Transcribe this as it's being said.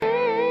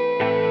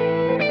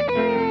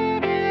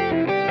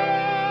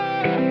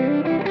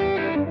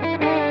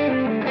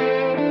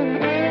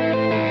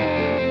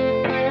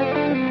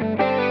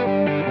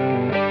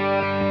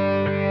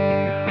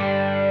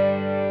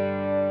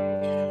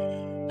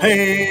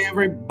Hey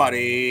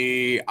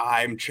everybody,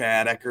 I'm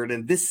Chad Eckert,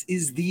 and this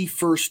is the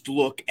first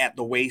look at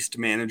the Waste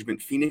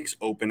Management Phoenix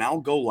Open. I'll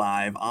go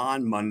live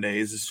on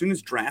Mondays as soon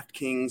as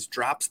DraftKings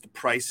drops the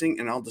pricing,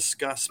 and I'll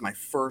discuss my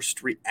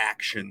first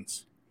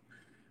reactions.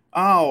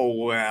 Oh,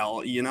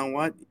 well, you know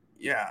what?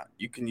 Yeah,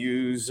 you can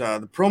use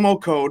the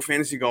promo code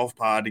Fantasy Golf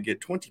Pod to get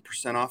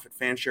 20% off at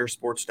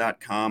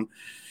fansharesports.com.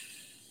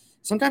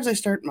 Sometimes I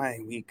start my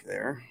week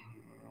there.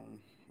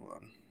 Hold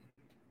on.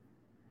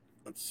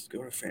 Let's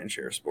go to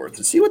Fanshare Sports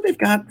and see what they've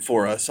got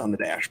for us on the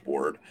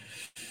dashboard.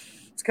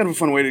 It's kind of a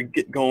fun way to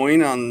get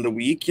going on the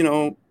week.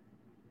 It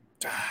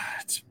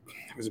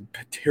was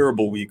a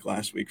terrible week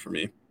last week for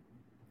me.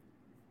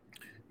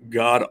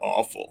 God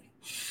awful.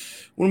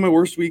 One of my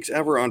worst weeks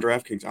ever on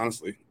DraftKings,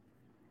 honestly.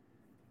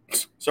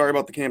 Sorry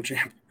about the Camp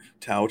Champ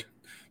tout,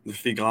 the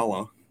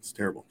Figala. It's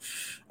terrible.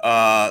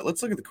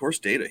 Let's look at the course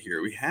data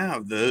here. We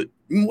have the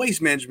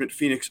Waste Management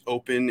Phoenix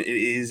Open. It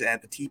is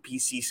at the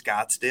TPC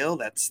Scottsdale.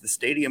 That's the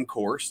stadium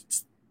course.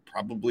 It's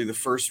probably the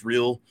first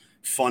real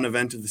fun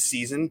event of the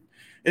season.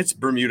 It's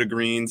Bermuda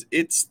greens.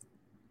 It's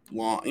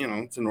long,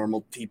 it's a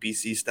normal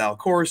TPC style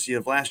course. You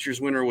have last year's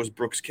winner was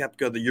Brooks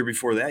Koepka. The year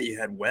before that, you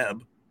had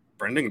Webb.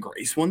 Brendan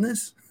Grace won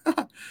this.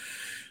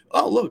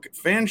 Oh, look,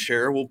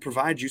 Fanshare will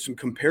provide you some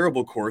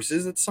comparable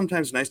courses. It's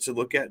sometimes nice to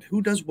look at who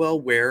does well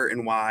where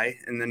and why,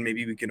 and then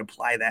maybe we can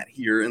apply that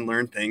here and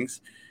learn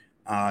things.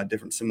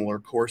 Different similar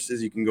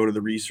courses. You can go to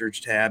the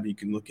research tab. You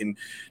can look in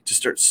to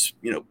start,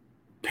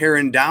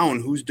 paring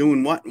down who's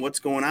doing what and what's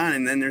going on.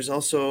 And then there's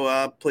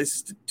also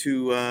places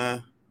to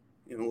look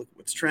at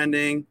what's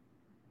trending. You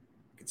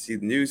can see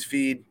the news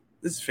feed.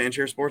 This is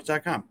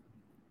fansharesports.com.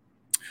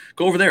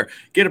 Go over there,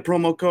 get a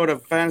promo code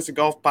of Fantasy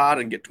Golf Pod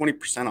and get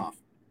 20% off.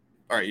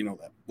 All right, you know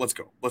that. Let's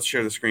go. Let's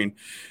share the screen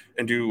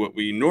and do what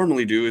we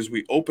normally do is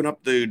we open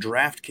up the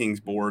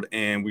DraftKings board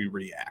and we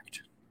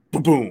react.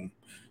 Boom.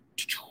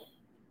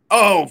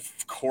 Oh,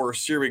 of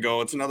course. Here we go.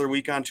 It's another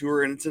week on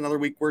tour, and it's another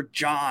week where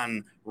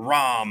Jon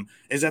Rahm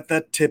is at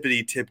the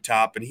tippity tip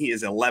top, and he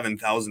is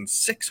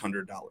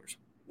 $11,600.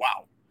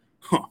 Wow.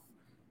 Huh.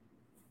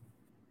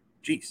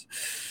 Jeez.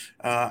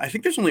 I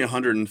think there's only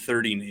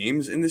 130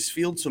 names in this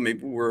field, so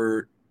maybe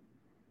we're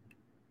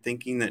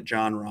thinking that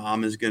Jon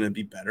Rahm is going to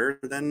be better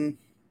than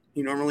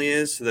he normally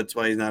is. So that's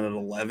why he's not at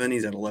 11.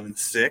 He's at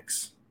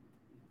 11.6. I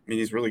mean,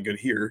 he's really good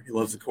here. He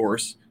loves the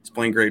course. He's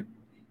playing great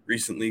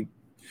recently.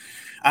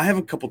 I have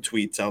a couple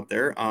tweets out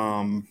there.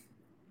 In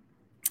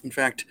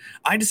fact,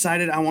 I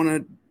decided I want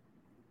to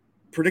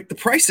predict the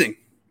pricing.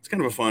 It's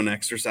kind of a fun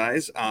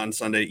exercise on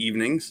Sunday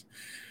evenings.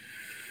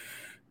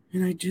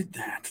 And I did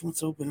that.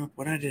 Let's open up.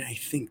 What did I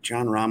think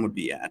Jon Rahm would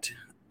be at?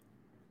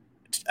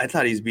 I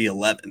thought he'd be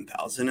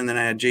 11,000, and then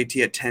I had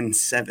JT at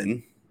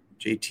 10.7.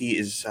 JT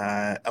is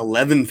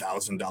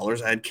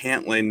 $11,000. I had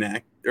Cantlay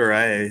next, or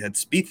I had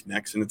Spieth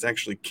next, and it's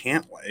actually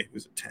Cantlay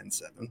who's at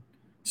 10.7.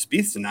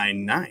 Spieth's a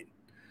 9.9.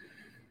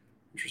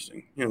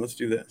 Interesting. Let's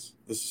do this.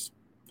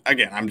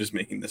 Again, I'm just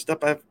making this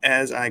stuff up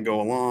as I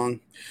go along.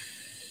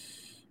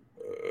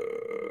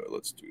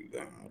 Let's do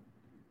that.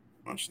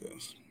 Watch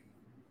this.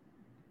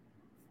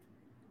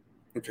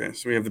 Okay,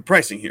 so we have the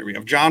pricing here. We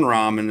have Jon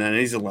Rahm, and then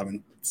he's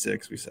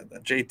 11.6. We said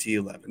that. JT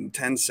 11,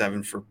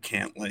 10.7 for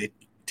Cantlay,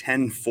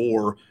 10.4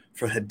 for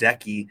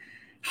Hideki,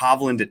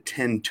 Hovland at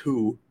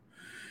 10.2.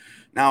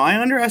 Now, I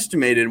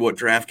underestimated what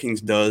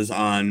DraftKings does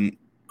on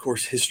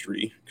course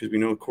history because we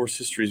know course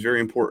history is very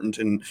important,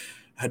 and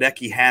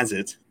Hideki has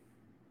it.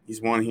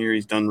 He's won here.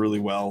 He's done really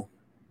well.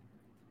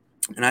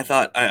 And I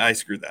thought I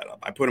screwed that up.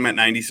 I put him at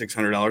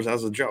 $9,600. That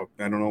was a joke.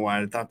 I don't know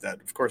why I thought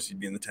that. Of course, he'd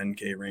be in the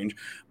 10K range.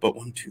 But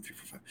 1, 2, 3,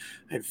 4, 5.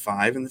 I had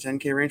 5 in the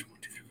 10K range. 1,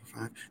 2, 3,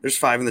 4, 5. There's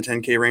 5 in the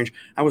 10K range.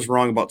 I was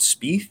wrong about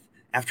Spieth.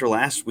 After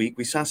last week,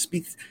 we saw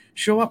Spieth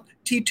show up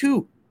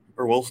T2,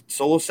 or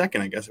solo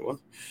second, I guess it was,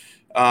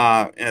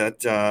 at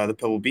the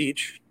Pebble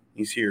Beach.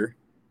 He's here.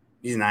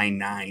 He's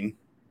 9.9.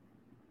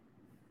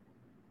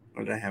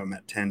 What did I have him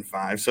at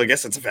 10.5? So I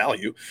guess that's a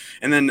value.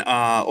 And then,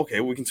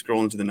 we can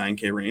scroll into the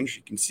 9K range.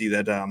 You can see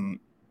that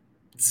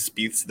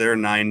Spieth's there,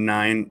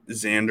 9.9.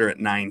 Xander at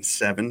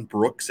 9.7.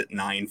 Brooks at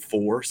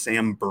 9.4.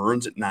 Sam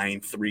Burns at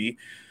 9.3.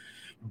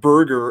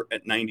 Berger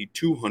at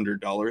 $9,200.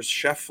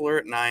 Scheffler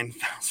at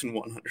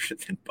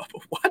 $9,100. And Bubba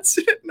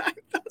Watson at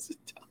 $9,000.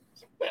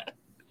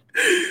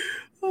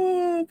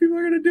 Oh, people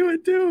are going to do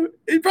it too.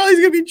 It probably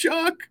is going to be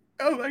chalk.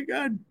 Oh my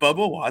God.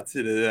 Bubba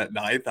Watson at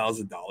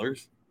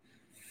 $9,000.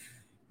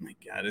 My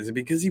God, is it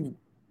because he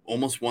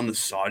almost won the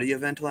Saudi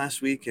event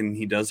last week and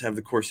he does have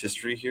the course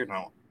history here?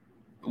 No.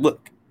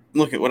 Look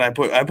at what I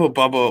put. I put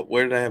Bubba.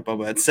 Where did I have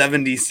Bubba? At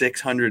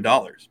 $7,600.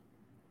 Well,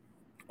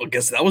 I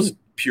guess that was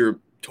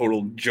pure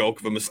total joke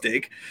of a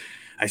mistake.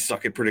 I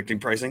suck at predicting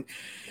pricing.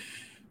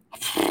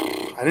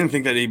 I didn't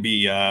think that he'd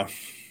be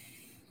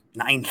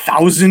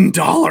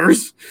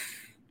 $9,000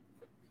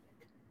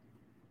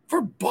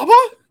 for Bubba.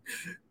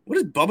 What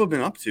has Bubba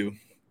been up to?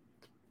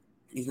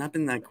 He's not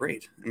been that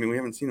great. I mean, we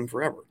haven't seen him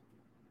forever.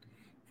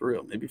 For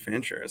real. Maybe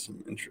Fanshare has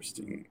some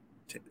interesting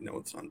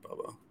notes on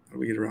Bubba. How do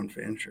we get around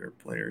Fanshare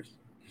players?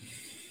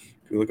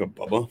 Can we look up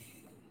Bubba?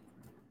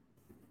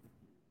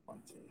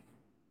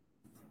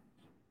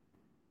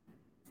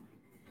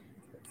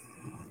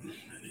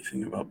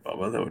 Anything about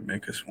Bubba that would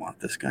make us want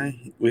this guy?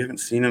 We haven't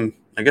seen him.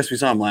 I guess we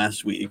saw him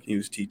last week. He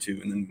was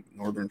T2, and then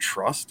Northern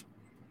Trust.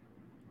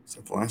 Is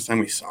that the last time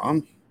we saw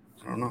him?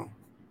 I don't know.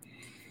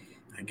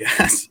 I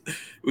guess it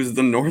was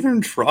the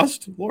Northern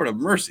Trust. Lord have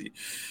mercy.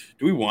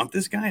 Do we want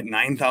this guy at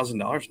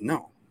 $9,000?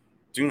 No,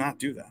 do not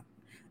do that.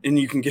 And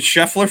you can get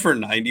Scheffler for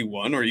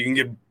 91, or you can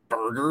get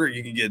Berger, or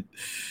you can get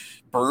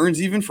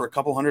Burns even for a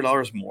couple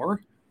 $100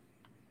 more.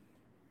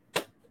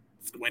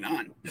 What's going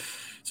on?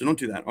 So don't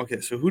do that.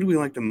 Okay, so who do we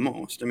like the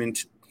most? I mean,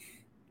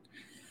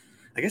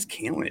 I guess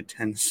Cantlay at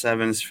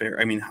 10-7 is fair.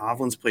 I mean,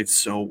 Hovland's played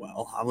so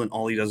well. Hovland,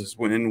 all he does is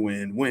win,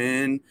 win,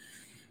 win.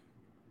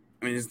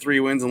 I mean, he's 3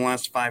 wins in the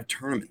last 5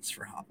 tournaments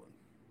for Hovland.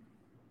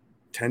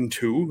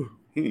 10-2?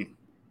 I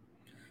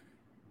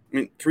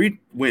mean, 3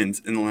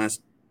 wins in the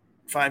last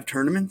 5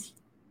 tournaments?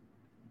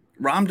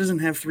 Rahm doesn't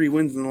have 3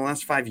 wins in the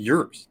last 5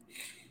 years.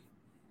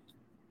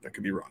 That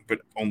could be wrong,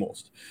 but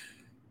almost.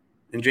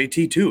 And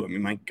JT too. I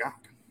mean, my God.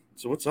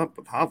 So what's up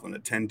with Hovland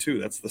at 10-2?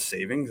 That's the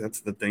savings. That's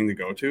the thing to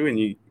go to. And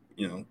you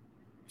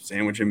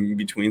sandwich him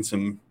between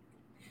some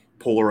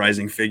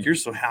polarizing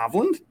figures. So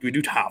Hovland? Do we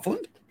do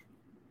Hovland?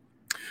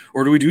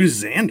 Or do we do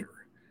Xander?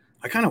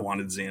 I kind of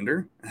wanted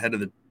Xander ahead of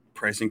the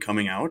pricing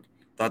coming out.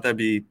 Thought that'd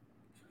be,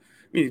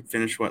 he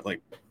finished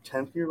like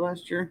 10th here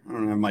last year? I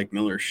don't have Mike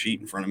Miller's sheet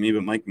in front of me,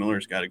 but Mike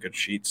Miller's got a good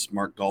sheet.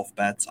 Smart Golf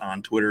Bets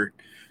on Twitter.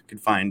 You can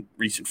find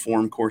recent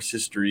form, course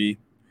history,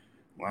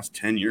 last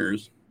 10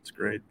 years. It's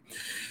great.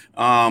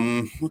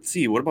 Let's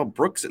see. What about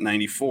Brooks at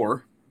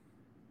 94?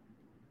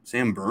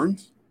 Sam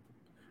Burns?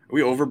 Are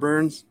we over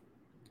Burns?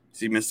 Has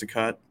he missed a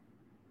cut?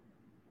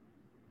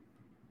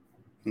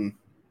 I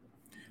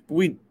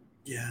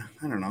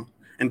don't know.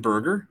 And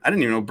Berger? I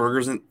didn't even know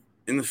Berger's in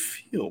the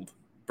field.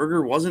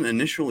 Berger wasn't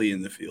initially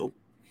in the field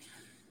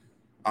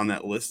on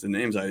that list of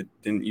names. I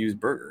didn't use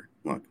Berger.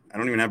 Look, I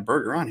don't even have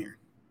Berger on here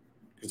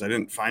because I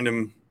didn't find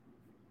him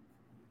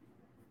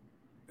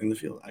in the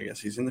field. I guess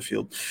he's in the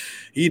field.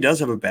 He does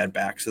have a bad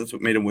back, so that's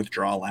what made him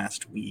withdraw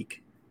last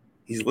week.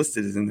 He's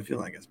listed as in the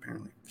field, I guess,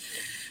 apparently.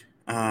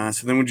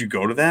 So then would you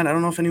go to that? I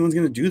don't know if anyone's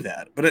going to do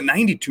that. But at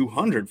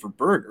 9,200 for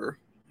Berger,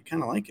 I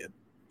kind of like it.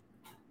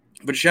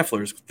 But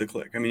Scheffler's the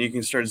click. I mean, you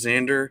can start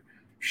Xander,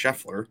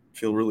 Scheffler,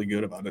 feel really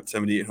good about it.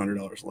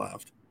 $7,800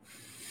 left.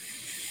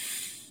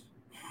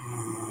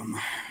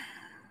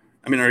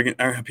 I mean,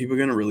 are people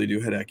going to really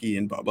do Hideki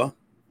and Bubba?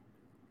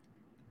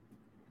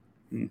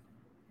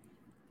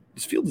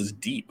 This field is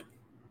deep.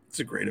 It's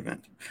a great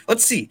event.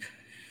 Let's see.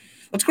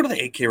 Let's go to the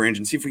 8K range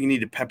and see if we need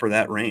to pepper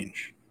that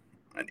range.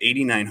 At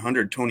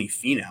 8,900, Tony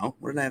Finau.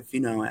 Where did I have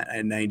Finau at? I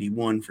had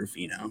 91 for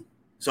Finau.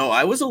 So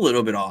I was a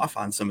little bit off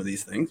on some of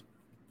these things.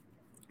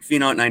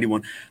 Finau at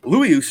 91.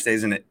 Louis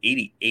stays in at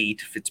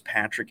 88.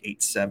 Fitzpatrick,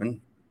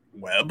 87.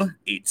 Webb,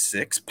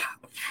 86.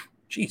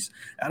 Jeez.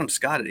 Adam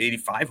Scott at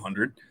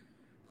 8,500.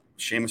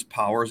 Seamus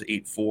Powers,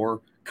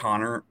 8,4.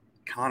 Connors,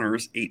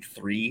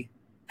 8,3.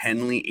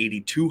 Henley,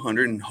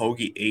 8,200. And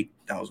Hoagie,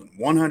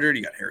 8,100.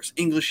 You got Harris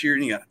English here.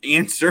 And you got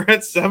Answer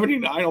at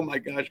 79. Oh, my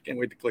gosh. Can't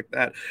wait to click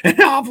that. And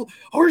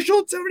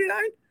Horschel at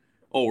 79.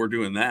 Oh, we're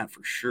doing that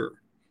for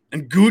sure.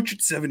 And Gooch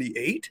at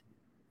 78.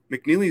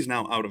 McNeely's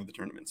now out of the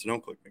tournament, so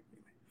don't click McNeely.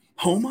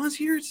 Homa's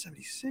here at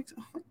 76.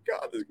 Oh, my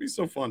God. This is going to be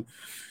so fun.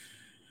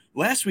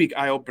 Last week,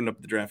 I opened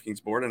up the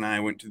DraftKings board, and I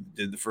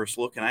did the first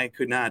look, and I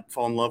could not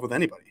fall in love with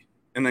anybody.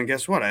 And then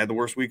guess what? I had the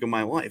worst week of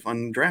my life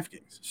on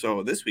DraftKings.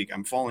 So this week,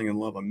 I'm falling in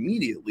love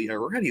immediately. I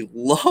already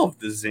love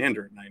the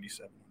Xander at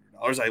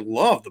 $9,700. I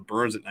love the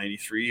Burns at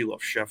 93. You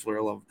love Scheffler.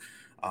 I love,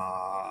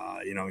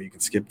 you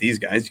can skip these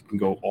guys. You can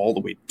go all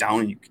the way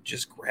down, and you can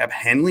just grab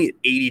Henley at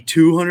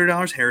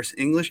 $8,200. Harris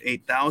English,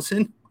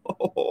 $8,000.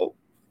 Oh,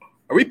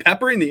 are we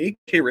peppering the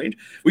 8K range?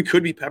 We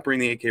could be peppering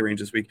the 8K range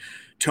this week.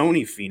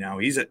 Tony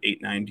Finau, he's at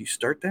 8,900. Do you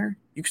start there?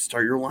 You can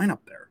start your lineup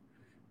there.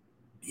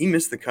 He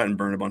missed the cut and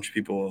burned a bunch of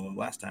people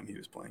last time he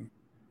was playing.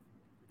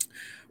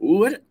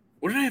 What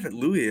did I have at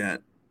Louis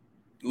at?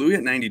 Louis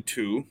at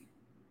 92.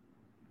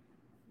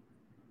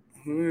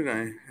 Who did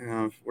I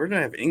have? Where did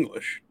I have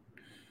English?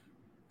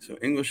 So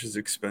English is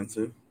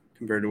expensive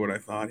compared to what I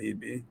thought he'd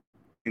be.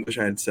 English,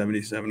 I had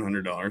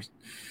 $7,700.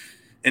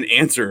 An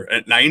Answer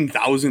at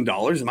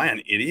 $9,000. Am I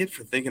an idiot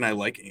for thinking I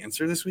like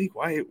Answer this week?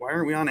 Why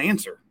aren't we on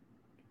Answer?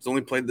 He's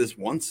only played this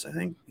once, I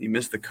think. He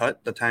missed the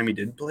cut the time he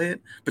did play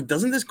it. But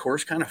doesn't this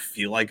course kind of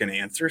feel like an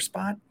Answer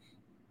spot?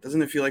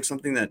 Doesn't it feel like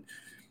something that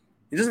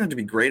he doesn't have to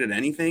be great at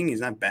anything? He's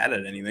not bad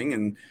at anything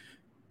and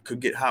could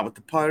get hot with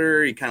the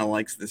putter. He kind of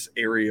likes this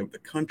area of the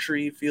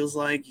country, feels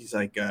like. He's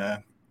like,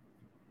 I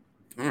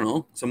don't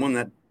know, someone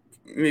that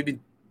maybe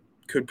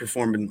could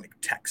perform in like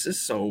Texas,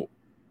 so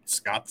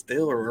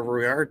Scottsdale or wherever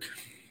we are.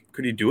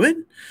 Could he do it?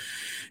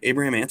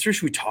 Abraham Answer.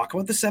 Should we talk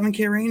about the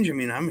 7K range? I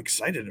mean, I'm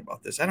excited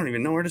about this. I don't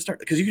even know where to start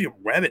because you could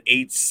get Webb at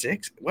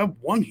 8.6. Webb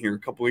won here a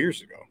couple of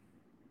years ago.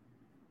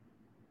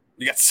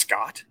 You got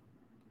Scott.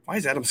 Why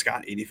is Adam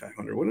Scott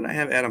 8,500? What did I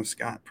have Adam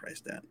Scott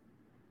priced at?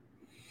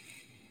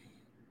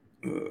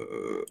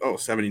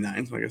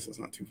 79. So I guess that's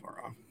not too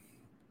far off.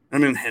 I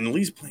mean,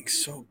 Henley's playing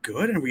so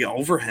good. And are we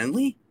over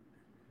Henley?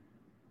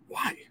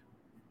 Why?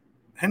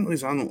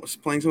 Henley's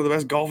playing some of the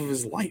best golf of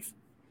his life.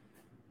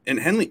 And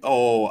Henley,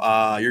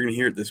 you're going to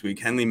hear it this week.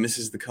 Henley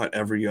misses the cut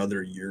every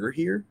other year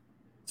here.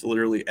 It's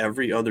literally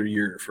every other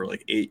year for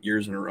like 8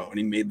 years in a row. And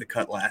he made the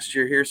cut last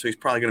year here, so he's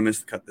probably going to miss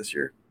the cut this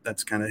year.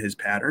 That's kind of his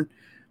pattern.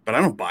 But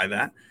I don't buy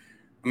that.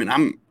 I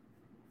mean,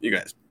 you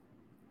guys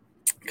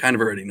kind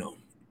of already know.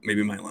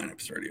 Maybe my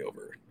lineup is already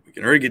over. We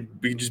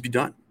can just be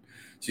done.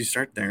 So you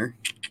start there.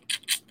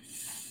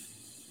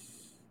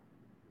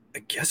 I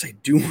guess I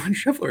do want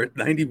Scheffler at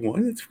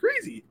 91. That's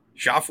crazy.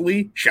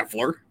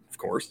 Scheffler, of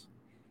course.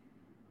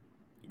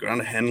 You go down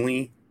to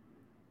Henley.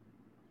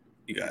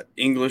 You got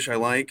English I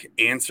like.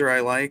 Answer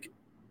I like.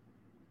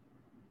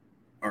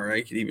 All right,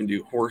 you could even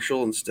do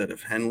Horschel instead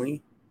of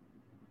Henley.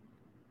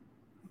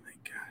 Oh my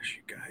gosh,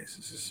 you guys,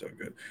 this is so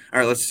good. All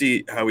right, let's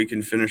see how we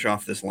can finish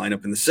off this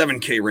lineup in the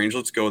 7K range.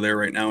 Let's go there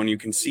right now, and you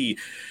can see,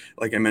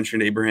 like I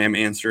mentioned, Abraham,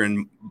 Answer,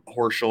 and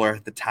Horschel are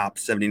at the top,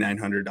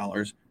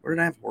 $7,900. Where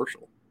did I have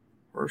Horschel?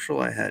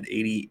 Horschel, I had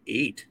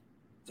 88.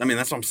 I mean,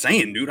 that's what I'm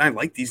saying, dude. I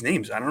like these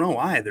names. I don't know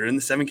why. They're in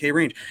the 7K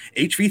range.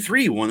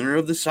 HV3, winner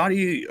of the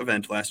Saudi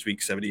event last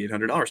week,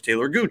 $7,800.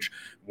 Taylor Gooch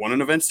won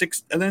an event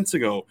 6 events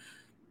ago,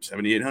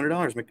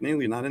 $7,800.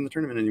 McNally not in the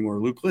tournament anymore.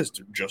 Luke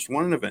List just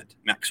won an event.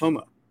 Max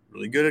Homa,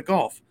 really good at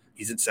golf.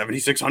 He's at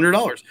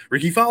 $7,600.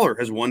 Ricky Fowler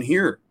has won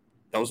here.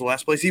 That was the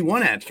last place he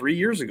won at 3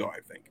 years ago, I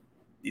think.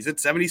 He's at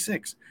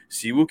 76.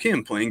 Siwoo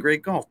Kim playing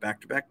great golf,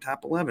 back-to-back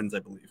top 11s, I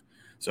believe.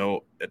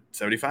 So at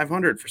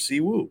 7,500 for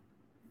Siwoo.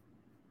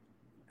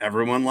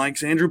 Everyone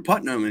likes Andrew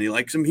Putnam, and he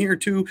likes him here,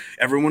 too.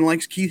 Everyone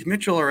likes Keith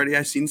Mitchell already.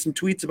 I've seen some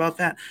tweets about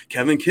that.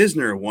 Kevin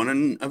Kisner won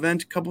an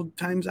event a couple of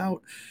times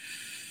out.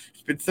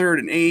 He's been 3rd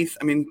and 8th.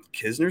 I mean,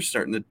 Kisner's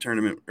starting the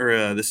tournament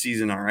or the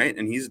season all right,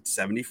 and he's at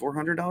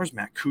 $7,400.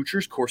 Matt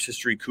Kuchar's course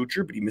history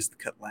Kuchar, but he missed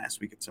the cut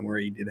last week at somewhere.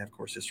 He did have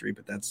course history,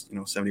 but that's,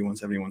 71,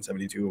 71,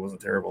 72. It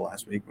wasn't terrible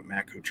last week, but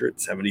Matt Kuchar at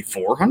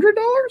 $7,400?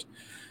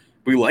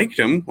 We liked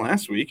him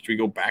last week. Should we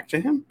go back to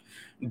him?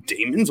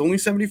 Damon's only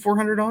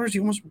 $7,400. He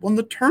almost won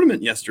the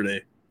tournament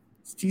yesterday.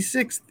 It's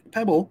T6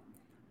 Pebble.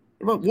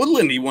 What about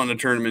Woodland? He won the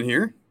tournament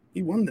here.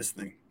 He won this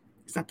thing.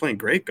 He's not playing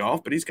great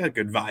golf, but he's got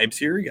good vibes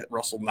here. You got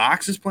Russell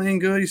Knox is playing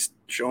good. He's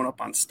showing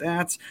up on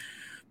stats.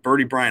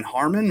 Birdie Brian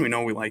Harmon, we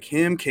know we like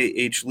him.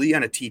 KH Lee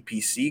on a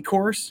TPC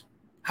course.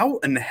 How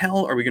in the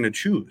hell are we going to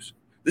choose?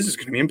 This is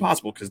going to be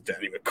impossible because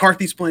Danny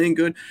McCarthy's playing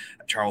good.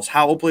 Charles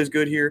Howell plays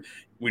good here.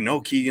 We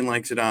know Keegan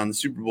likes it on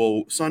Super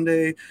Bowl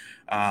Sunday.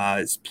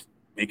 It's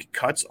making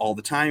cuts all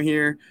the time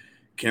here.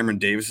 Cameron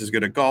Davis is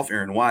good at golf.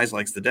 Aaron Wise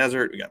likes the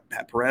desert. We got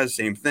Pat Perez,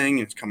 same thing.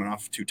 It's coming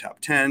off 2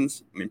 top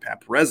 10s. I mean,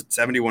 Pat Perez at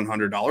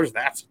 $7,100.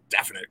 That's a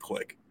definite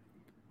click.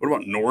 What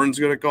about Noren's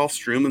good at golf?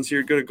 Struman's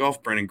here good at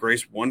golf. Brandon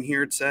Grace won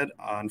here, it said,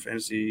 on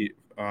Fantasy,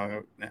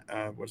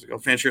 what's it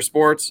called? Fantasy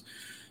Sports.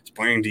 He's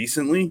playing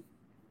decently.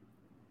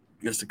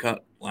 Missed a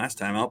cut last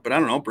time out, but I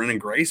don't know. Brandon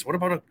Grace. What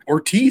about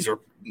Ortiz or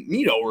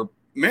Nito or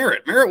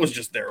Merritt? Merritt was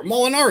just there.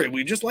 Molinari,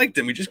 we just liked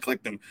him. We just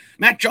clicked him.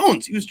 Matt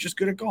Jones, he was just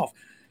good at golf.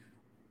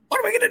 What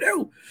am I going to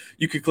do?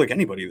 You could click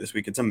anybody this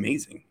week. It's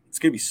amazing. It's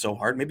going to be so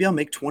hard. Maybe I'll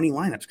make 20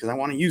 lineups because I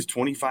want to use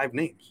 25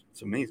 names.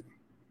 It's amazing.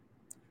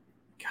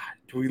 God,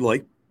 do we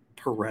like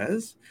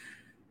Perez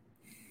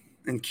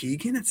and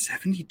Keegan at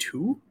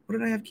 72? What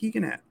did I have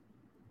Keegan at?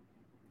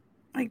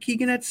 I had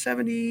Keegan at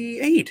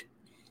 78.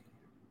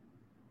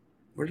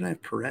 Where did I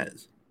have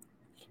Perez?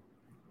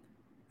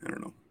 I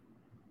don't know.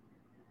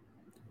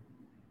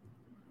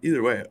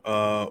 Either way,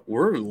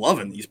 we're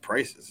loving these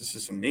prices. This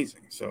is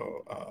amazing.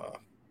 So,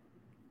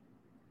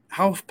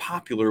 how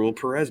popular will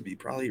Perez be?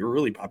 Probably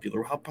really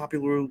popular. How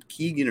popular will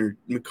Keegan or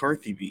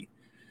McCarthy be?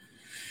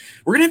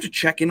 We're going to have to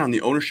check in on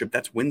the ownership.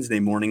 That's Wednesday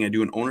morning. I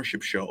do an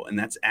ownership show, and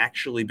that's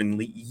actually been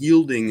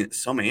yielding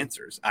some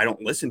answers. I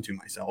don't listen to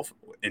myself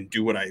and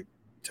do what I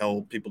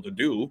tell people to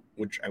do,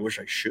 which I wish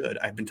I should.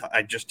 I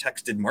just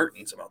texted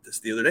Martins about this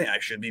the other day. I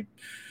should be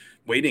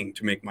waiting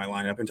to make my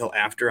lineup until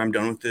after I'm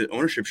done with the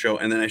ownership show,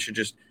 and then I should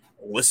just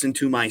listen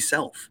to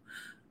myself.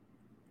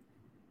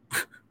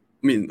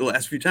 I mean, the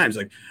last few times,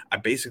 like I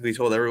basically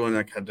told everyone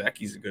like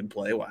Hideki's a good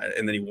play,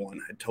 and then he won.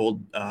 I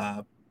told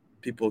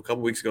people a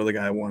couple weeks ago the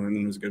guy won and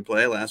it was a good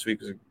play. Last week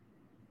was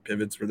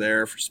pivots were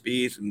there for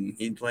speed and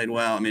he played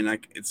well. I mean,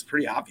 like it's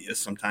pretty obvious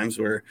sometimes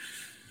where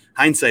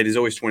hindsight is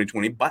always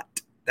 2020,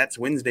 but that's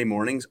Wednesday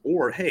mornings.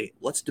 Or hey,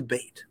 let's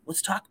debate.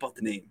 Let's talk about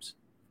the names.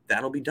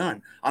 That'll be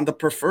done on the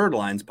Preferred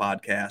Lines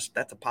podcast.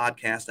 That's a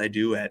podcast I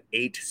do at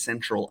 8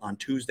 Central on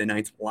Tuesday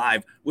nights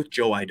live with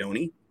Joe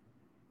Idoni.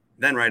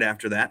 Then right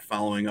after that,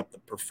 following up the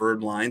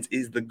Preferred Lines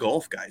is the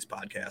Golf Guys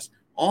podcast,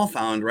 all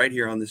found right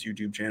here on this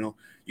YouTube channel.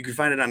 You can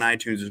find it on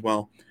iTunes as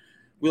well.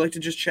 We like to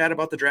just chat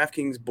about the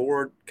DraftKings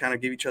board, kind of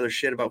give each other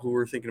shit about who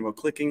we're thinking about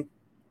clicking.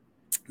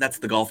 That's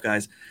the Golf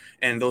Guys.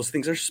 And those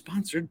things are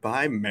sponsored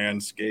by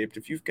Manscaped.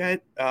 If you've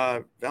got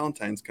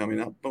Valentine's coming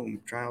up,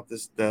 boom, try out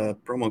this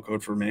promo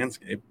code for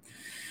Manscaped.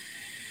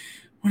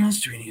 What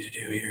else do we need to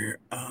do here?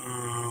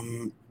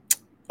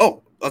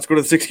 let's go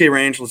to the 6K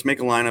range. Let's make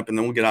a lineup, and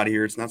then we'll get out of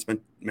here. It's not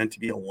meant to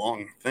be a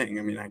long thing.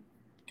 I mean, I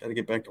got to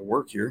get back to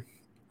work here.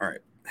 All right.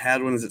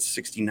 Hadwin is at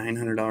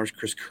 $6,900.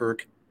 Chris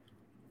Kirk.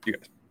 You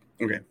guys.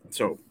 Okay.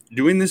 So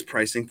doing this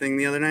pricing thing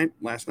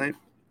last night,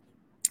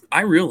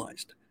 I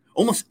realized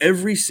almost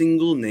every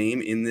single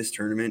name in this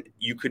tournament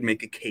you could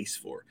make a case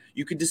for.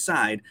 You could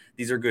decide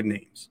these are good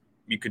names.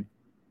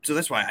 So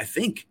that's why I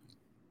think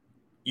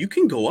you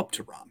can go up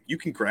to Rahm. You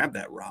can grab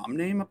that Rahm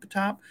name up the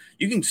top.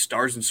 You can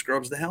stars and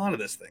scrubs the hell out of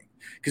this thing.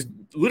 Because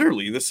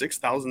literally the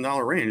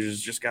 $6,000 range has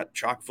just got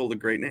chock full of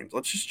great names.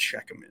 Let's just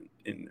check them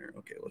in there.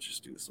 Okay, let's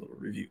just do this little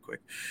review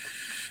quick.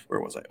 Where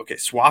was I? Okay,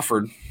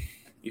 Swafford.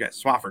 You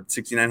guys, Swafford,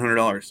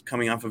 $6,900,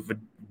 coming off of a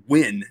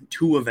win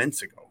 2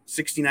 events ago.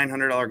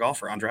 $6,900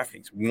 golfer on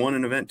DraftKings. Won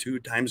an event 2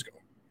 times ago.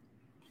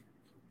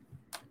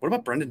 What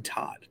about Brendan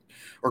Todd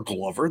or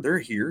Glover? They're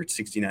here at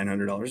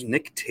 $6,900.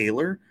 Nick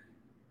Taylor,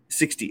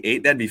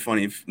 $68. That'd be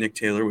funny if Nick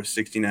Taylor was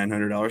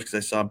 $6,900 because I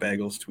saw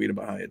Bagels tweet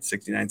about how he had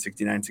 69,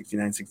 69,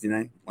 69,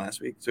 69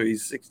 last week. So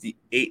he's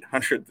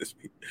 6,800 this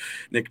week.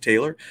 Nick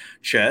Taylor.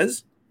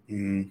 Ches.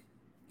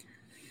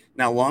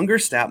 Now, longer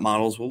stat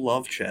models will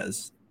love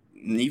Ches.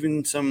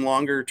 Even some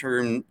longer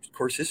term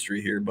course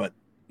history here, but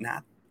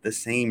not the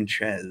same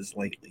Ches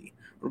lately.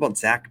 What about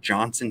Zach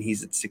Johnson?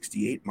 He's at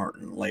 68.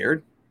 Martin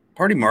Laird.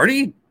 Party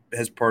Marty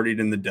has partied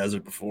in the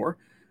desert before.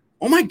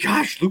 Oh my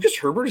gosh, Lucas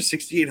Herbert is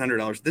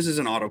 $6,800. This is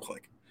an auto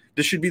click.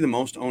 This should be the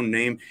most owned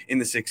name in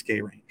the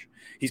 6K range.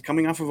 He's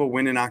coming off of a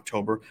win in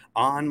October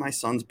on my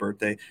son's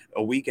birthday,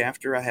 a week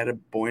after I had a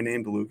boy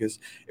named Lucas.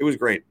 It was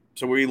great.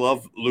 So we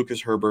love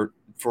Lucas Herbert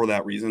for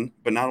that reason.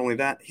 But not only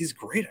that, he's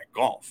great at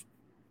golf.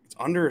 It's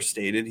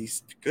understated.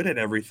 He's good at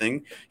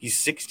everything. He's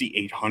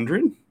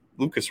 6,800.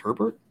 Lucas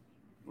Herbert.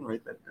 I'll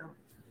write that down.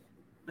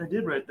 I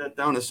did write that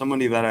down as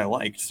somebody that I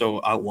liked. So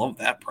I love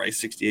that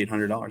price,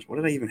 $6,800. What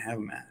did I even have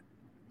him at?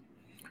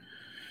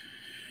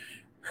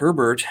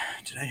 Herbert,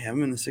 did I have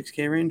him in the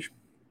 6K range?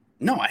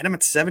 No, I had him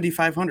at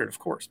 7,500, of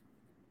course.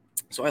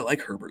 So I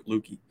like Herbert,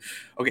 Lukey.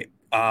 Okay,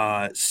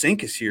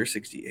 Sink is here,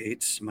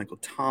 68. Michael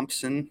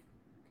Thompson.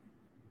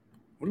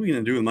 What are we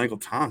going to do with Michael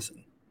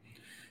Thompson?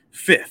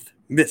 5th,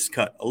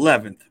 miscut.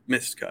 11th,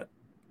 miscut.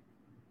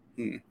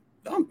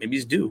 Oh, maybe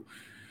he's due.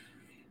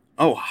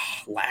 Oh,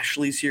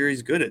 Lashley's here.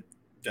 He's good at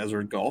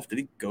desert golf. Did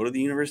he go to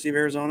the University of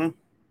Arizona?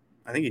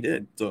 I think he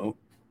did. So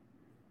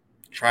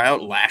try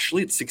out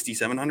Lashley at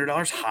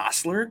 $6,700.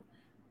 Hostler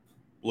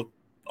looked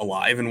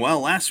alive and well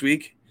last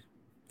week.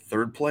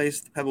 3rd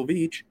place at Pebble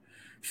Beach.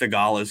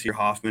 Thigala's here.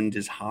 Hoffman.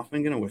 Is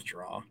Hoffman going to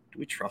withdraw? Do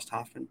we trust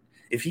Hoffman?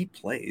 If he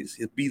plays,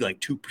 he'll be like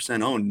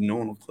 2% owned. No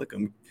one will click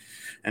him.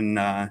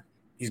 And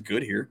he's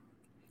good here.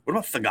 What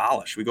about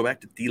Thigala? Should we go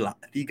back to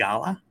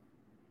Thigala?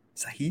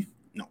 Sahith?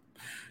 No.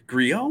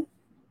 Griot?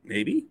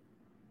 Maybe.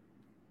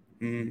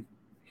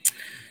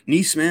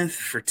 Neesmith,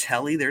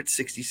 Fratelli, they're at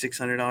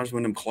 $6,600.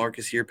 Wyndham Clark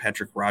is here.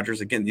 Patrick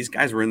Rogers. Again, these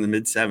guys were in the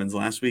mid-7s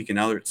last week, and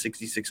now they're at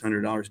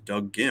 $6,600.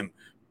 Doug Gim,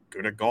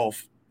 good at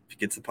golf. If he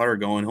gets the putter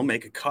going, he'll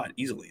make a cut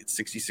easily. It's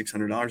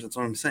 $6,600. That's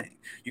what I'm saying.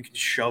 You can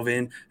shove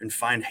in and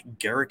find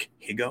Garrick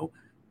Higo,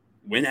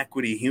 win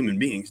equity human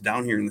beings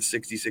down here in the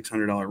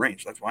 $6,600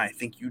 range. That's why I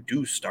think you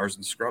do stars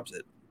and scrubs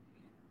it.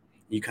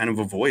 You kind of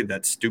avoid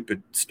that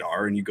stupid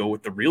star, and you go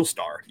with the real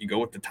star. You go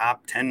with the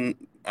top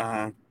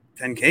 10K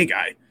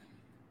guy.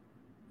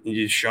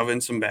 You shove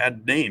in some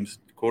bad names,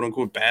 quote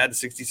unquote bad,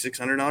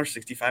 $6,600,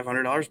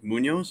 $6,500.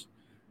 Munoz,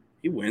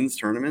 he wins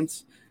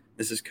tournaments.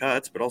 This is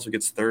cuts, but also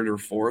gets 3rd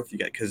or 4th. You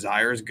got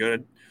Kazire's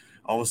good.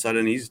 All of a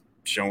sudden, he's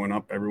showing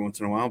up every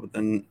once in a while, but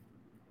then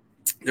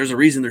there's a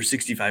reason they're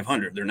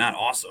 6,500. They're not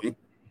awesome,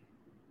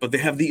 but they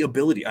have the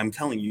ability. I'm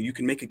telling you, you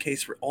can make a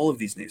case for all of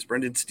these names.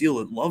 Brendan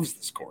Steele loves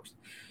this course.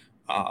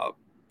 I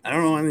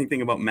don't know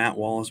anything about Matt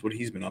Wallace, what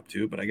he's been up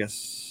to, but I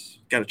guess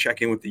got to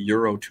check in with the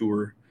Euro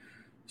Tour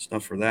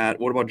stuff for that.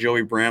 What about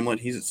Joey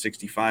Bramlett? He's at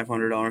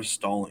 $6,500.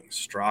 Stalling,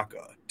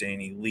 Straka,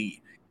 Danny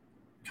Lee,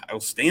 Kyle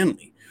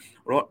Stanley.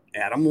 What about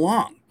Adam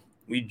Long?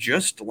 We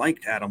just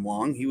liked Adam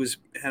Long. He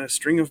had a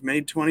string of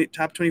made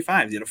top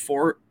 25s. He had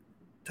 4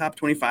 top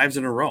 25s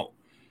in a row.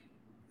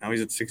 Now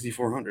he's at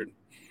 $6,400.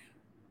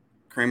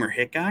 Kramer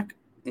Hickok.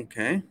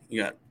 Okay,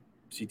 you got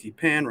CT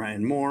Pan,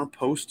 Ryan Moore,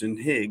 Poston,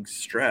 Higgs,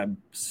 Streb,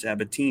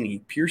 Sabatini,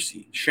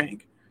 Piercy,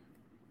 Shank.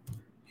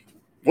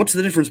 What's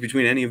the difference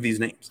between any of these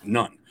names?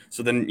 None.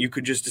 So then you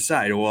could just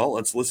decide, well,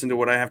 let's listen to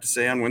what I have to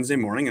say on Wednesday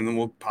morning, and then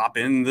we'll pop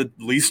in the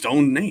least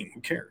owned name.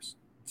 Who cares?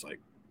 It's like,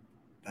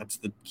 that's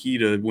the key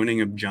to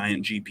winning a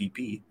giant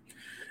GPP.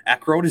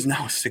 Ackroyd is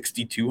now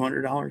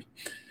 $6,200.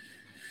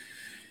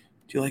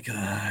 Do you like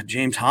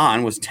James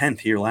Hahn was 10th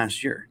here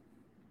last year?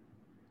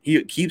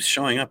 He keeps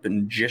showing up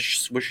in Jish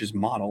Swish's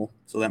model,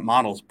 so that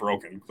model's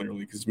broken,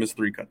 clearly, because he's missed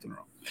 3 cuts in a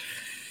row.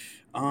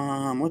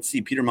 Let's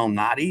see, Peter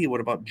Malnati. What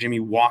about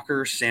Jimmy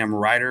Walker, Sam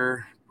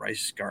Ryder,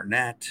 Bryce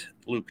Garnett,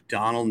 Luke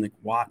Donald, Nick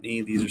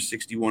Watney? These are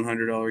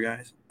 $6,100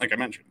 guys. Like I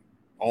mentioned,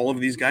 all of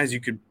these guys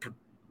you could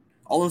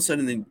all of a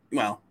sudden,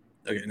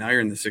 okay, now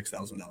you're in the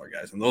 $6,000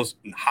 guys. And those,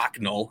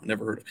 Hocknull,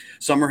 never heard of.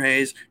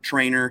 Summerhays,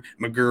 Trainer,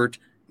 McGirt,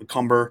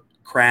 McCumber,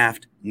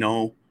 Kraft,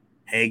 no.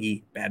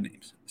 Haggy, bad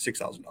names,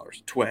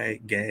 $6,000.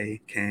 Tway,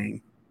 Gay,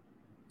 Kang.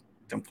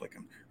 Don't click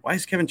him. Why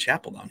is Kevin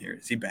Chappell down here?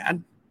 Is he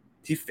bad?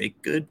 Is he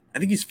fake good? I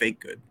think he's fake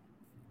good.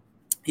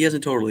 He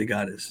hasn't totally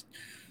got his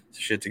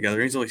shit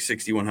together. He's only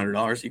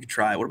 $6,100. You could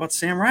try. What about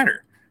Sam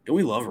Ryder? Don't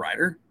we love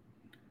Ryder?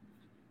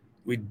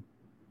 We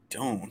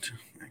don't,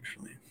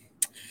 actually.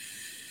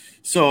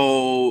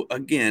 So,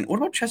 again, what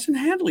about Chesson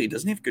Hadley?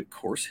 Doesn't he have good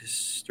course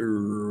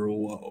history?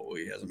 Whoa,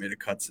 he hasn't made a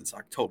cut since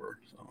October.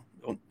 So,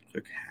 don't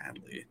click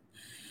Hadley.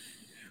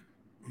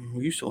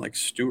 We used to like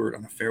Stewart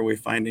on a fairway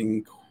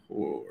finding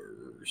course.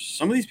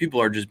 Some of these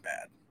people are just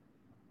bad.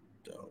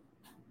 So,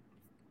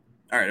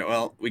 all right,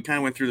 well, we kind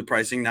of went through the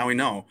pricing. Now we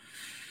know.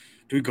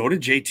 Do we go to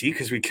JT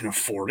because we can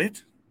afford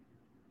it?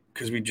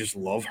 Because we just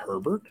love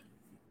Herbert?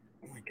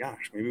 Oh my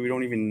gosh, maybe we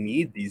don't even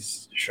need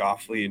these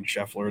Schauffele and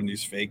Scheffler and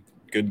these fake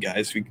good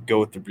guys. We could go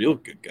with the real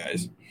good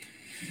guys.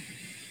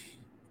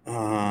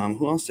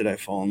 Who else did I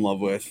fall in love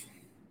with?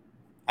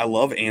 I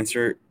love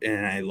Answer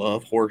and I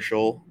love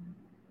Horschel.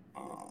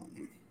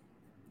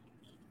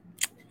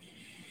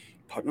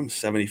 Putnam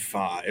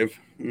 75.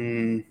 I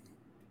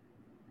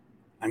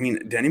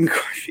mean, Denny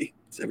McCarthy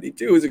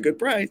 72 is a good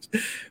price.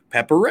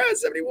 Pat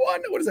Perez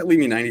 71. What does that leave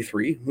me?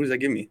 93. Who does that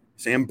give me?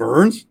 Sam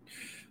Burns.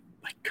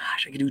 My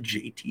gosh, I could do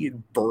JT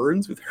and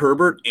Burns with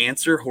Herbert,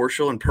 Answer,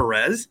 Horschel, and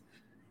Perez.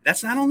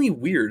 That's not only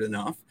weird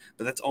enough,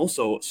 but that's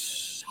also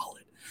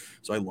solid.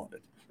 So I love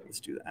it. Let's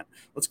do that.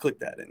 Let's click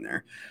that in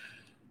there.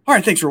 All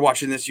right, thanks for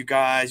watching this, you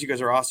guys. You guys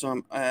are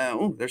awesome.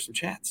 There's some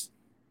chats.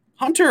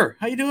 Hunter,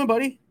 how you doing,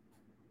 buddy?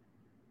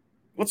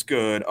 What's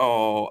good?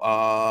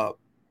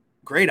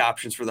 Great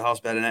options for the house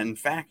bet. And in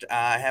fact,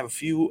 I have a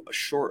few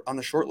on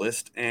the short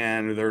list,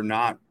 and they're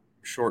not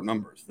short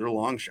numbers. They're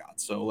long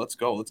shots. So let's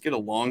go. Let's get a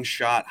long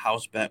shot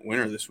house bet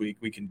winner this week.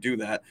 We can do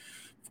that.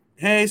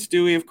 Hey,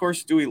 Stewie. Of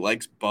course, Stewie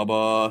likes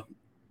Bubba.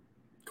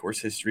 Course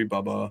history,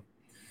 Bubba.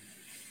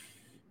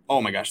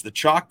 Oh my gosh, the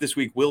chalk this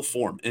week will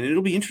form, and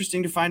it'll be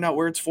interesting to find out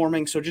where it's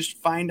forming. So just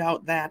find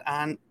out that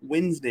on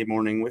Wednesday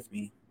morning with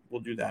me.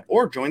 We'll do that.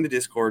 Or join the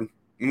Discord.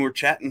 And we're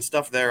chatting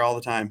stuff there all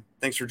the time.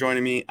 Thanks for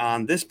joining me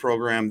on this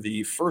program,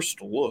 the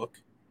first look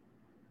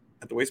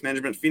at the Waste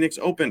Management Phoenix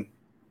Open.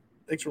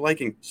 Thanks for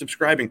liking,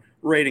 subscribing,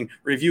 rating,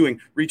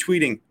 reviewing,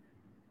 retweeting.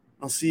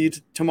 I'll see you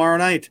tomorrow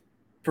night.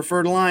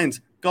 Preferred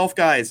lines, golf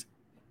guys,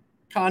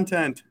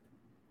 content.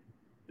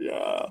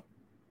 Yeah.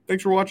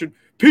 Thanks for watching.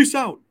 Peace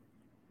out.